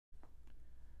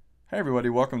Hey everybody,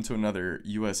 welcome to another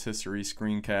U.S. History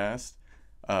screencast.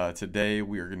 Today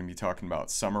we are going to be talking about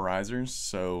summarizers.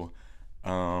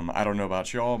 I don't know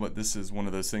about y'all, but this is one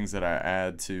of those things that I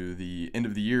add to the end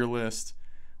of the year list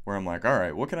where I'm like, all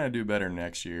right, what can I do better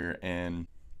next year? And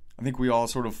I think we all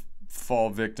sort of fall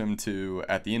victim to,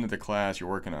 at the end of the class, you're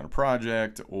working on a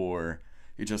project, or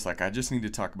you're just like, I just need to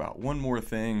talk about one more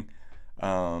thing,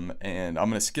 and I'm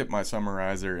going to skip my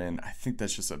summarizer. And I think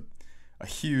that's just a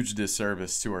huge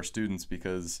disservice to our students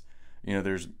because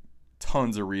there's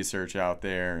tons of research out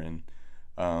there, and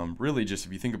really just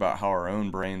if you think about how our own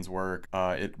brains work,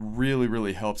 it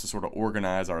really helps to sort of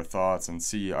organize our thoughts and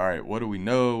see, all right, what do we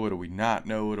know, what do we not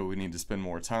know, what do we need to spend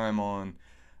more time on.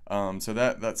 So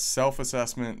that's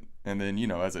self-assessment, and then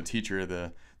as a teacher,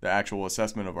 the actual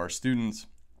assessment of our students.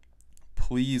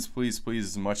 Please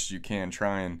as much as you can,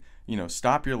 try and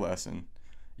stop your lesson,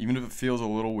 even if it feels a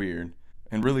little weird,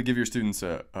 and really give your students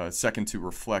a second to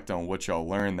reflect on what y'all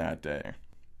learned that day.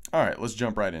 All right, let's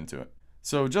jump right into it.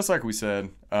 So just like we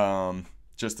said,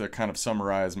 just to kind of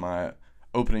summarize my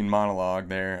opening monologue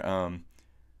there,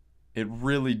 it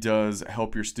really does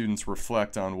help your students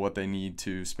reflect on what they need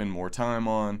to spend more time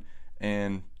on.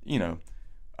 And,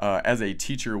 as a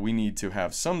teacher, we need to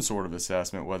have some sort of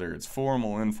assessment, whether it's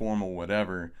formal, informal,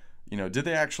 whatever. Did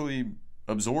they actually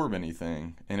absorb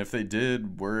anything? And if they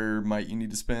did, where might you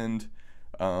need to spend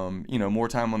more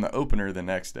time on the opener the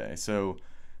next day? So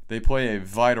they play a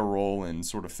vital role in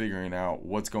sort of figuring out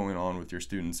what's going on with your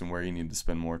students and where you need to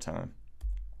spend more time.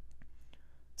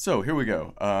 So here we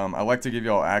go. I like to give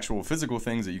you all actual physical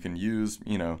things that you can use,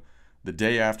 the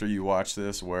day after you watch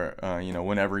this, where,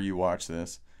 whenever you watch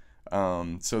this.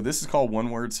 So this is called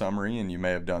one-word summary, and you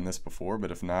may have done this before,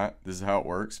 but if not, this is how it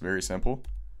works. Very simple.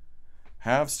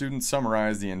 Have students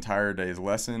summarize the entire day's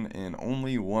lesson in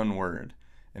only one word.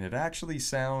 And it actually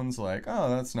sounds like, oh,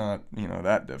 that's not,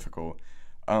 that difficult.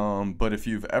 But if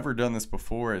you've ever done this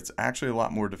before, it's actually a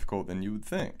lot more difficult than you would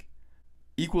think.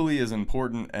 Equally as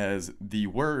important as the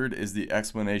word is the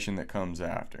explanation that comes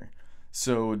after.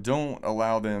 So don't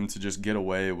allow them to just get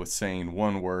away with saying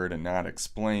one word and not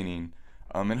explaining.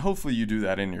 And hopefully you do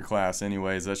that in your class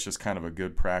anyways. That's just kind of a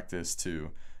good practice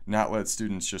to not let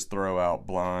students just throw out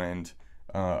blind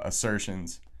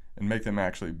assertions and make them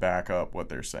actually back up what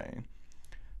they're saying.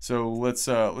 So let's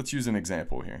use an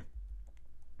example here.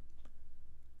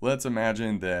 Let's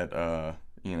imagine that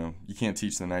you can't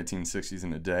teach the 1960s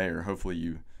in a day, or hopefully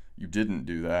you didn't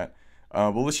do that.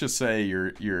 But let's just say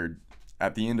you're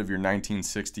at the end of your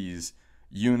 1960s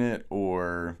unit,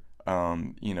 or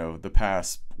the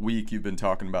past week you've been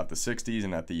talking about the 60s,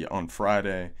 and on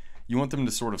Friday you want them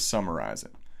to sort of summarize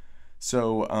it.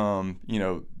 So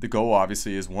the goal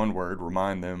obviously is one word.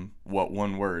 Remind them what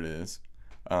one word is.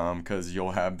 Because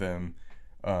you'll have them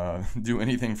do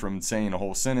anything from saying a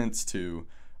whole sentence to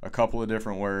a couple of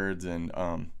different words, and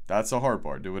that's the hard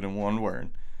part. Do it in one word.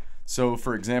 So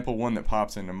for example, one that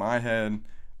pops into my head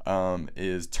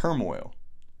is turmoil,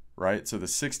 right? So the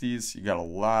 60s, you got a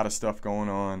lot of stuff going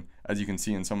on, as you can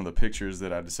see in some of the pictures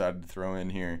that I decided to throw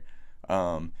in here.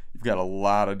 You've got a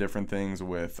lot of different things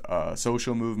with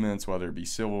social movements, whether it be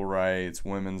civil rights,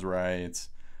 women's rights.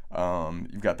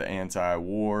 You've got the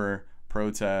anti-war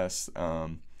protests,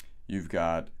 you've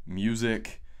got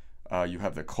music, you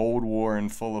have the Cold War in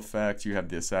full effect, you have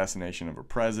the assassination of a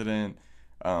president.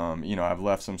 I've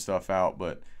left some stuff out,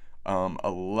 but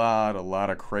a lot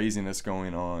of craziness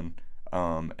going on,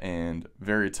 and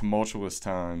very tumultuous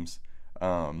times.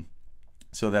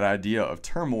 So that idea of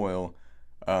turmoil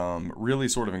really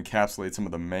sort of encapsulates some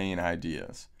of the main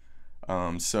ideas.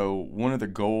 So one of the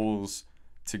goals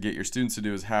to get your students to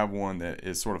do is have one that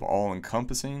is sort of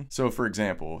all-encompassing. So for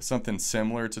example, something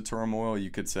similar to turmoil,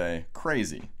 you could say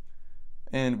crazy.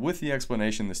 And with the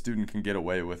explanation, the student can get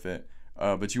away with it,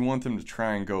 but you want them to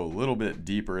try and go a little bit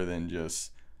deeper than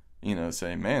just,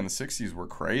 say, man, the 60s were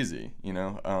crazy,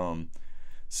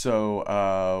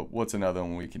 So what's another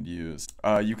one we could use?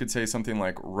 You could say something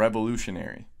like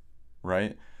revolutionary,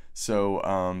 right?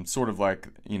 So sort of like,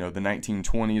 the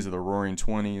 1920s or the Roaring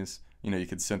 20s. You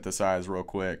could synthesize real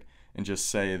quick and just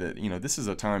say that, this is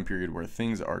a time period where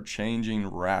things are changing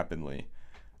rapidly.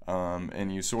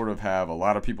 And you sort of have a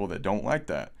lot of people that don't like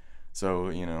that.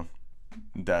 So,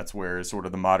 that's where sort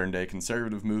of the modern day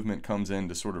conservative movement comes in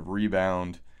to sort of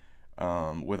rebound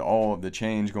with all of the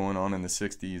change going on in the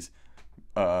 60s.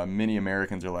 Many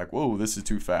Americans are like, whoa, this is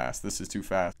too fast. This is too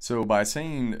fast. So by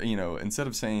saying, instead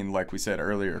of saying, like we said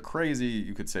earlier, crazy,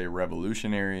 you could say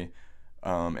revolutionary.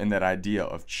 And that idea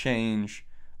of change,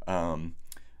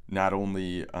 not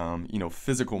only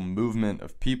physical movement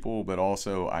of people, but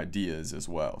also ideas as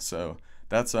well. So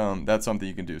that's something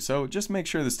you can do. So just make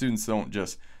sure the students don't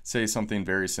just say something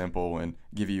very simple and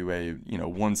give you a,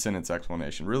 one sentence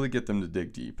explanation. Really get them to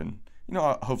dig deep, and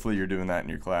hopefully you're doing that in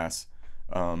your class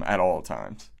at all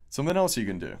times. Something else you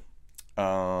can do.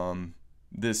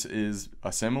 This is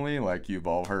a simile, like you've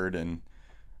all heard in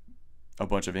a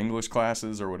bunch of English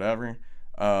classes or whatever.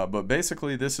 But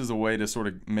basically, this is a way to sort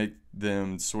of make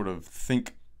them sort of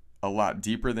think a lot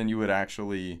deeper than you would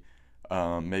actually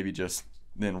maybe just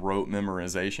then rote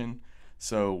memorization.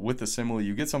 So with the simile,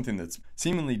 you get something that's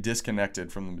seemingly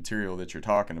disconnected from the material that you're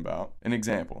talking about. An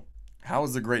example: how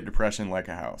is the Great Depression like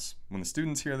a house? When the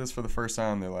students hear this for the first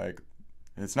time, they're like,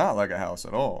 it's not like a house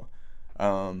at all.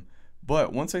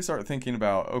 But once they start thinking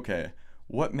about, okay,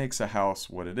 what makes a house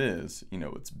what it is?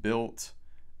 It's built.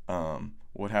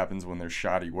 What happens when there's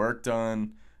shoddy work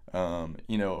done? A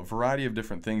variety of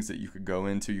different things that you could go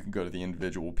into. You can go to the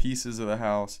individual pieces of the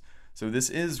house. So this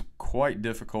is quite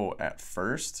difficult at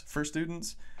first for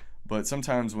students, but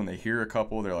sometimes when they hear a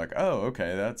couple, they're like, oh,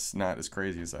 okay, that's not as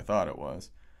crazy as I thought it was.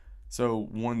 So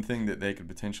one thing that they could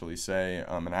potentially say,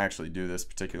 and I actually do this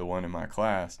particular one in my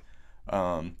class,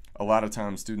 a lot of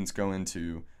times students go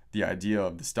into the idea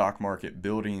of the stock market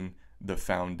building the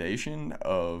foundation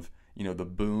of, the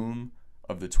boom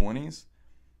of the 20s,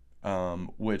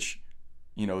 which,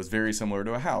 is very similar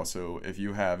to a house. So if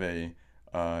you have a,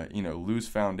 loose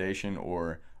foundation,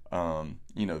 or,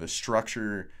 the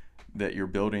structure that you're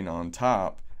building on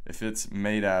top, if it's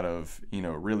made out of,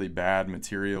 really bad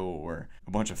material or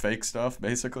a bunch of fake stuff,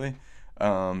 basically,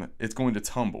 it's going to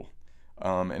tumble.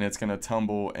 And it's going to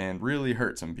tumble and really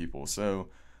hurt some people. So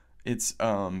it's,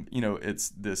 it's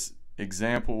this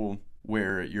example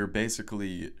where you're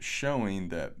basically showing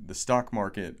that the stock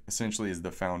market essentially is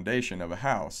the foundation of a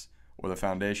house, or the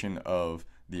foundation of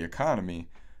the economy.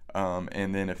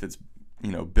 And then if it's,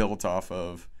 built off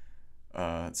of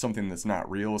something that's not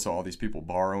real, so all these people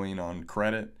borrowing on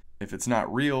credit, if it's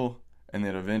not real, and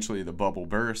then eventually the bubble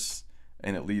bursts,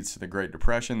 and it leads to the Great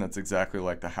Depression, that's exactly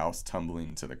like the house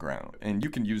tumbling to the ground. And you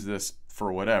can use this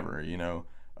for whatever,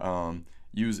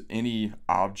 use any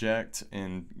object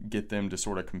and get them to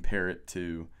sort of compare it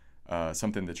to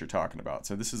something that you're talking about.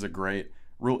 So this is a great,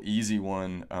 real easy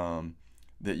one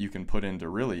that you can put into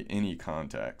really any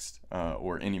context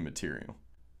or any material.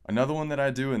 Another one that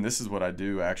I do, and this is what I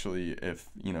do actually if,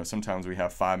 sometimes we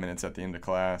have 5 minutes at the end of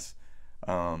class,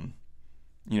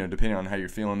 depending on how you're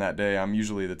feeling that day. I'm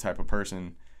usually the type of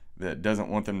person that doesn't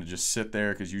want them to just sit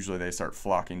there, because usually they start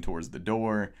flocking towards the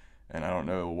door, and I don't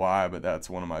know why, but that's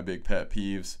one of my big pet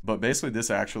peeves. But basically this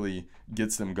actually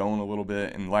gets them going a little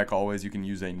bit, and like always, you can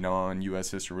use a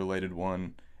non-US history related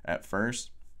one at first.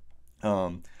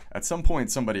 At some point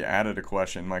somebody added a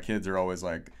question. My kids are always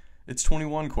like, it's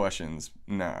 21 questions.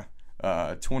 Nah,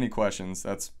 20 questions.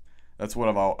 That's what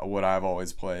I've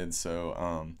always played.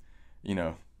 So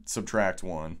subtract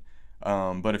one.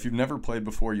 But if you've never played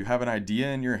before, you have an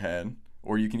idea in your head,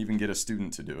 or you can even get a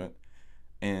student to do it.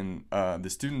 And the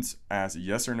students ask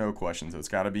yes or no questions. So it's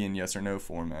got to be in yes or no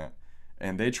format.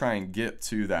 And they try and get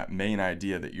to that main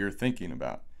idea that you're thinking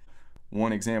about.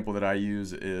 One example that I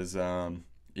use is,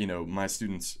 my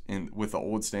students with the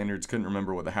old standards couldn't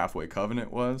remember what the halfway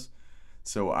covenant was.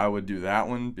 So I would do that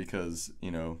one because,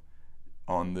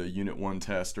 on the Unit 1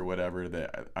 test or whatever,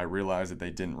 that I realized that they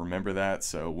didn't remember that.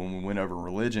 So when we went over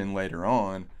religion later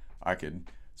on, I could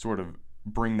sort of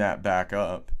bring that back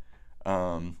up.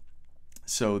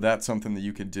 So that's something that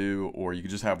you could do, or you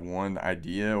could just have one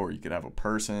idea, or you could have a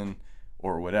person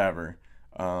or whatever.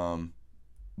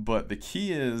 But the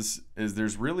key is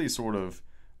there's really sort of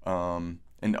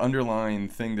an underlying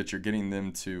thing that you're getting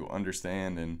them to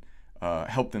understand and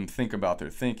help them think about their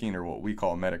thinking, or what we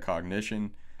call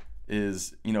metacognition.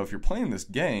 Is, if you're playing this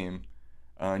game,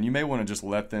 and you may want to just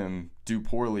let them do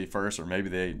poorly first, or maybe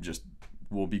they just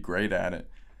will be great at it.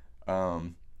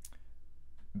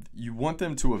 You want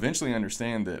them to eventually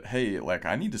understand that, hey, like,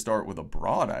 I need to start with a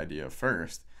broad idea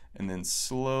first and then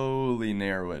slowly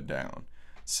narrow it down.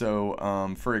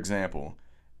 So, for example,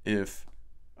 if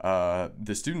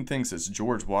the student thinks it's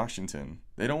George Washington,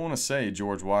 they don't want to say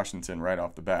George Washington right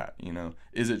off the bat.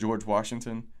 Is it George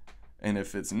Washington? And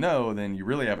if it's no, then you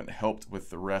really haven't helped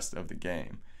with the rest of the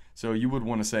game. So you would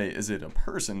want to say, is it a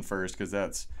person first? Because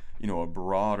that's, a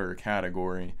broader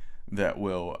category that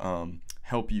will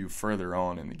help you further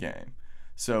on in the game.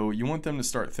 So you want them to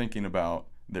start thinking about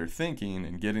their thinking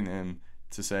and getting them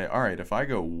to say, all right, if I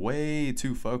go way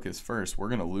too focused first, we're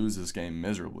going to lose this game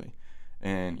miserably.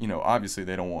 And, obviously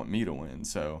they don't want me to win.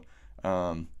 So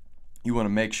you want to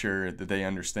make sure that they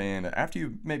understand after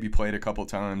you maybe played a couple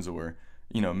times, or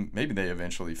maybe they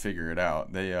eventually figure it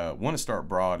out. They want to start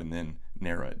broad and then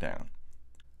narrow it down.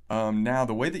 Now,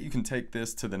 the way that you can take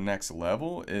this to the next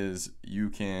level is you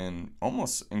can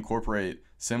almost incorporate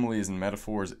similes and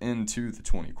metaphors into the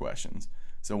 20 questions.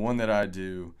 So one that I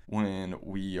do when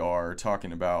we are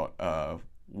talking about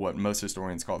what most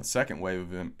historians call the second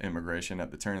wave of immigration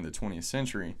at the turn of the 20th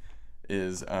century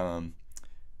is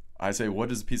I say, what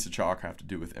does a piece of chalk have to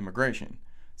do with immigration?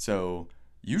 So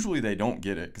usually they don't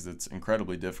get it because it's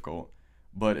incredibly difficult,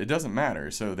 but it doesn't matter.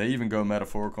 So they even go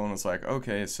metaphorical, and it's like,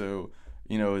 okay, so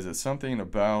is it something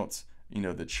about,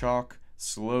 the chalk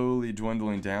slowly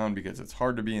dwindling down because it's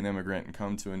hard to be an immigrant and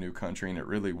come to a new country and it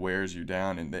really wears you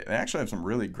down? And they actually have some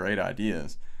really great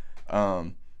ideas.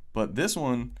 But this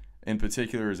one in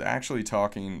particular is actually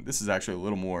this is actually a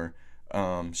little more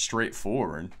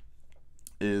straightforward,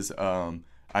 is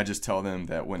I just tell them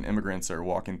that when immigrants are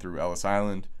walking through Ellis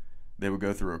Island, they would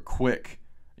go through a quick,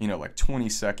 like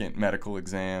 20-second medical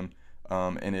exam.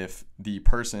 And if the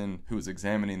person who was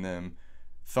examining them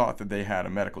thought that they had a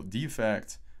medical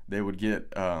defect, they would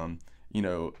get, a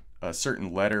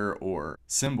certain letter or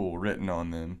symbol written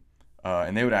on them.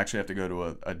 And they would actually have to go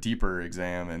to a deeper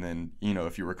exam. And then,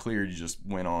 if you were cleared, you just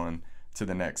went on to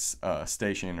the next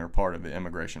station or part of the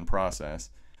immigration process.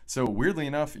 So weirdly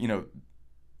enough,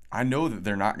 I know that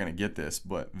they're not going to get this,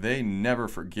 but they never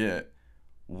forget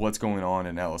what's going on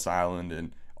in Ellis Island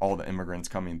and all the immigrants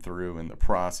coming through and the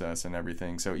process and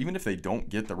everything. So even if they don't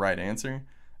get the right answer,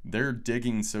 they're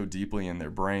digging so deeply in their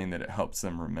brain that it helps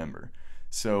them remember.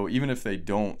 So even if they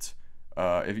don't,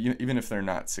 even if they're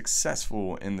not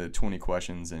successful in the 20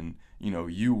 questions and,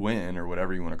 you win or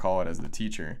whatever you want to call it as the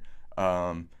teacher,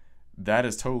 that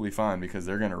is totally fine because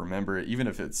they're going to remember it, even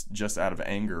if it's just out of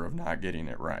anger of not getting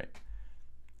it right.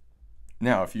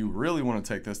 Now, if you really want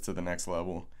to take this to the next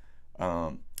level,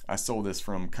 I stole this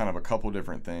from kind of a couple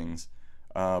different things,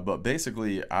 but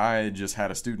basically I just had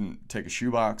a student take a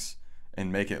shoebox and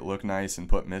make it look nice and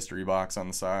put mystery box on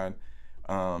the side,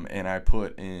 and I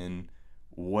put in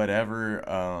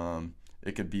whatever,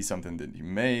 it could be something that you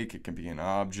make, it could be an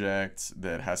object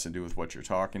that has to do with what you're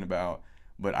talking about,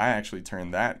 but I actually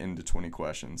turned that into 20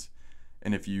 questions.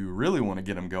 And if you really want to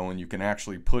get them going, you can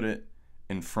actually put it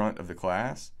in front of the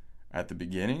class at the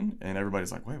beginning, and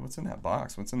everybody's like, wait, what's in that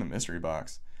box? What's in the mystery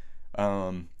box?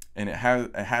 And it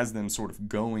has them sort of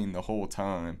going the whole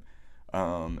time.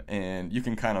 And you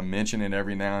can kind of mention it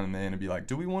every now and then and be like,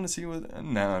 do we want to see what?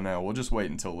 No, we'll just wait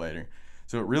until later.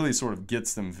 So it really sort of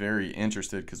gets them very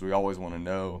interested because we always want to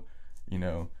know,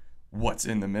 what's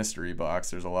in the mystery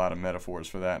box. There's a lot of metaphors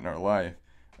for that in our life.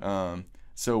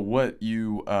 So what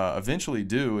you eventually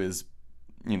do is,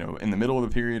 in the middle of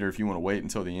the period, or if you want to wait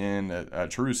until the end, a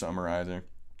true summarizer,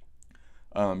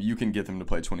 you can get them to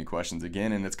play 20 questions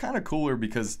again. And it's kind of cooler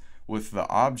because with the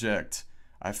object,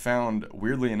 I found,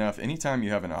 weirdly enough, anytime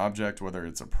you have an object, whether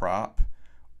it's a prop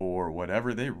or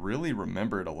whatever, they really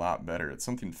remember it a lot better. It's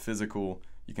something physical.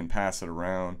 You can pass it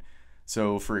around.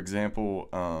 So, for example,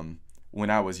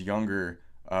 when I was younger,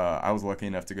 I was lucky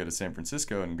enough to go to San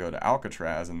Francisco and go to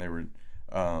Alcatraz, and they were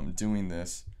doing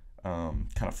this kind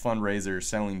of fundraiser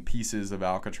selling pieces of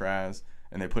Alcatraz,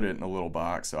 and they put it in a little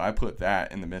box. So I put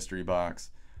that in the mystery box,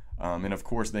 and of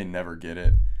course they never get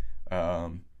it,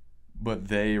 but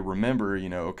they remember,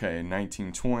 okay,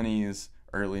 1920s,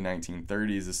 early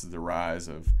 1930s, this is the rise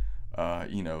of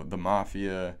the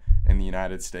mafia in the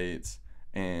United States,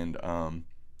 and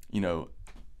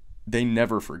they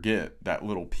never forget that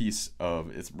little piece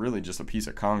of, it's really just a piece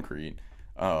of concrete,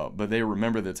 but they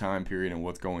remember the time period and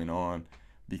what's going on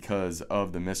because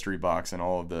of the mystery box and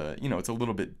all of the, it's a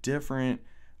little bit different,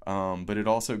 but it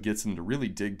also gets them to really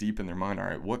dig deep in their mind. All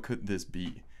right, what could this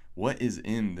be? What is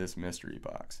in this mystery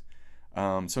box?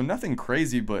 So nothing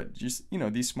crazy, but just,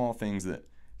 these small things that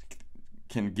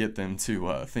can get them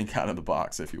to think out of the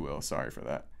box, if you will. Sorry for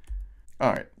that.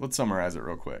 All right, let's summarize it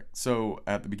real quick. So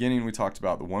at the beginning, we talked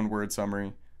about the one-word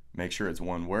summary. Make sure it's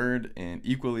one word, and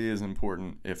equally as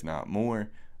important, if not more,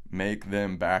 make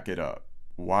them back it up.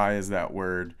 Why is that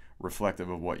word reflective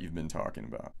of what you've been talking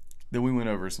about? Then we went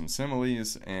over some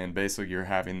similes, and basically you're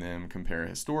having them compare a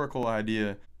historical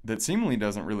idea that seemingly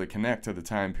doesn't really connect to the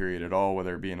time period at all,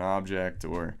 whether it be an object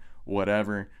or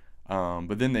whatever,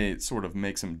 but then they sort of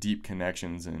make some deep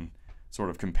connections and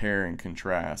sort of compare and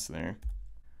contrast there.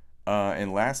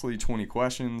 And lastly, 20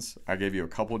 questions. I gave you a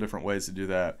couple different ways to do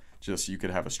that. Just you could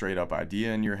have a straight up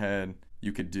idea in your head.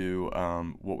 You could do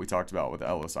what we talked about with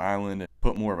Ellis Island,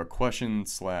 put more of a question /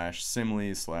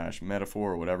 simile /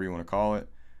 metaphor or whatever you want to call it.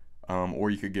 Or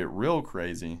you could get real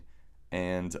crazy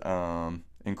and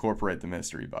incorporate the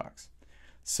mystery box.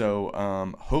 So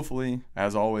hopefully,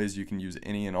 as always, you can use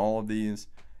any and all of these.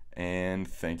 And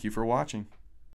thank you for watching.